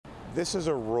This is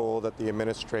a rule that the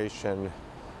administration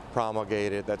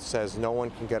promulgated that says no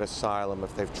one can get asylum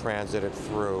if they've transited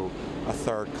through a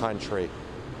third country.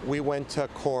 We went to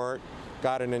court,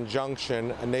 got an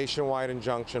injunction, a nationwide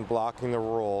injunction blocking the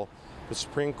rule. The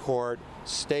Supreme Court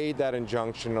stayed that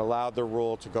injunction and allowed the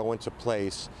rule to go into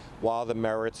place while the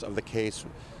merits of the case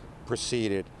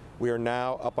proceeded. We are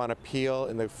now up on appeal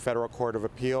in the Federal Court of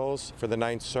Appeals for the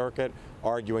Ninth Circuit,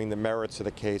 arguing the merits of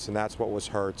the case, and that's what was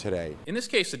heard today. In this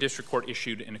case, the district court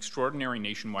issued an extraordinary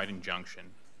nationwide injunction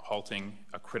halting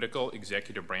a critical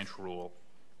executive branch rule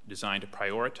designed to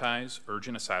prioritize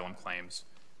urgent asylum claims,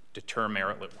 deter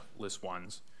meritless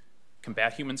ones,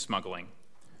 combat human smuggling,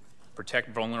 protect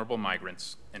vulnerable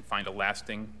migrants, and find a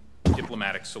lasting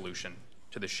diplomatic solution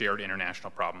to the shared international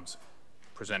problems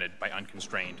presented by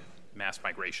unconstrained mass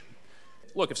migration.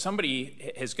 Look, if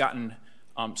somebody has gotten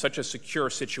such a secure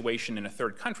situation in a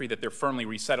third country that they're firmly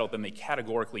resettled, then they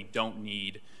categorically don't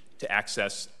need to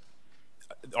access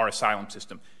our asylum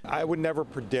system. I would never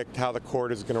predict how the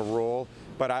court is going to rule,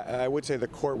 but I would say the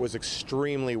court was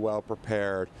extremely well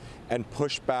prepared and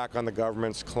pushed back on the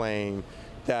government's claim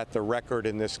that the record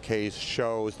in this case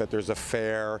shows that there's a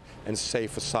fair and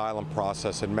safe asylum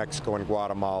process in Mexico and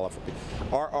Guatemala.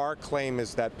 Our claim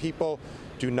is that people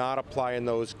do not apply in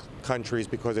those countries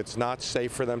because it's not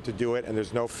safe for them to do it and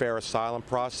there's no fair asylum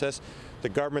process. The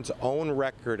government's own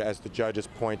record, as the judges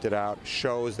pointed out,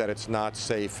 shows that it's not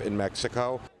safe in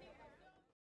Mexico.